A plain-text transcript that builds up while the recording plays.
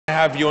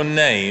have your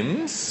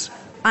names?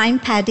 I'm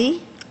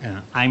Paddy.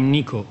 I'm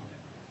Nico.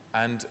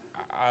 And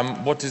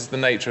what is the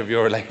nature of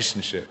your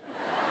relationship?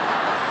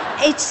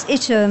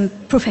 It's a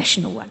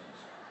professional one.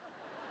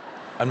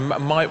 And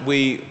might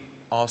we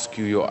ask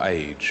you your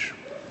age?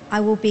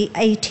 I will be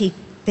 80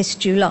 this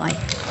July.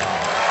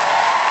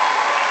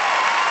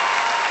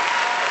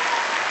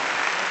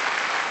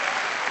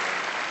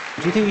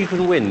 Do you think you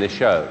can win this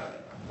show?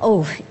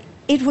 Oh,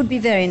 it would be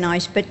very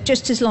nice, but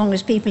just as long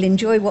as people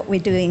enjoy what we're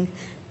doing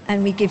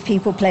and we give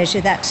people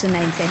pleasure, that's the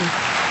main thing.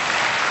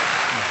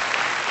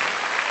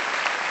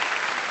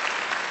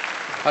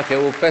 OK,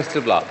 well, best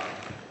of luck.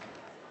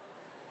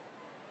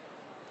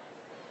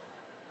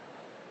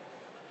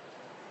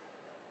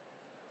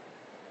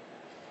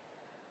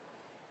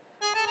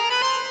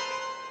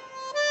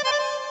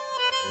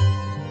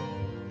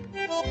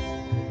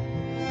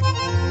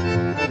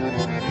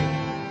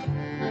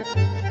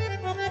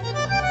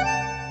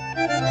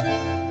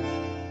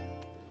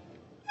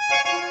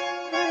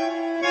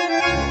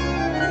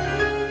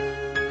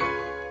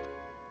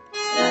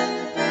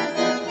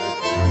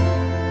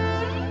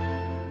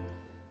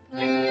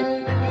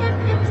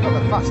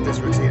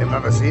 Fastest routine I've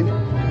ever seen.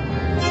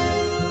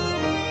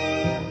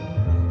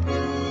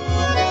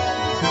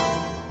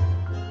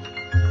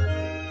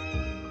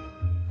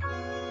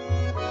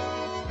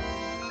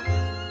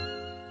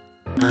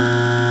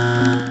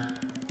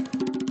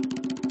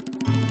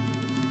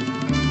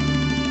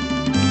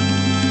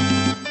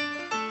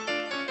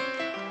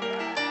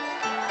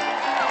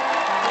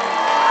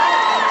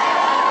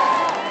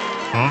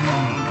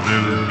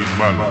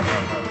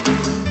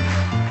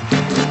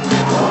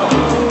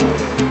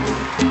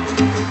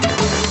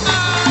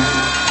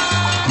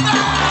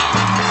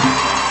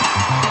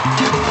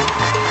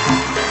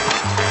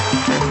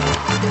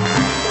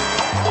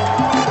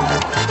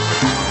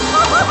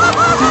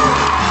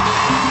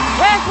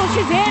 Careful,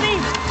 she's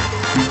hitting!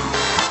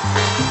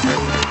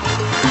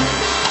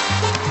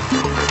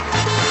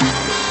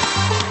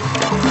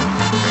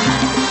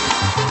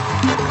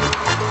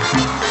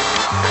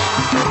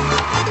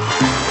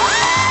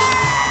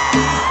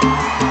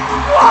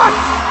 What?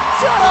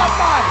 Shut up,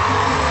 man!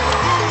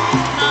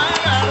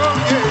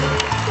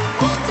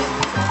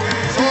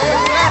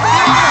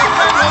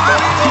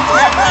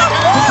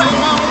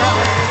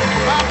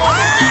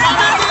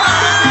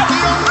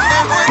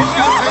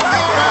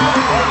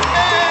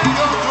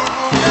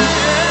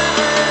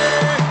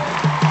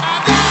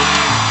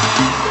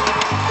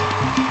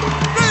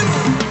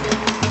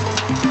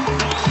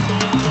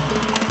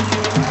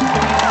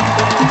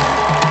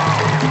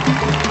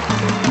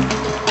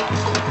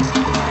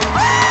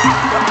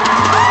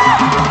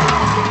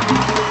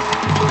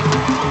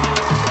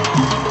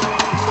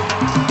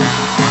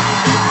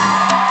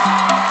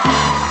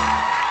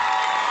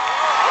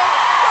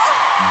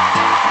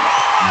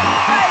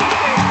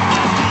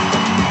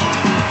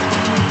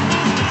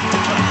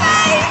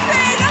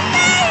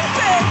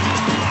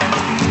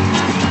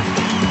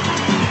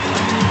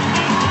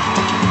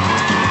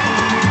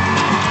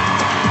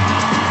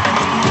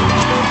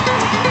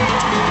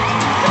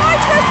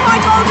 My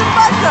golden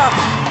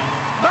buzzer!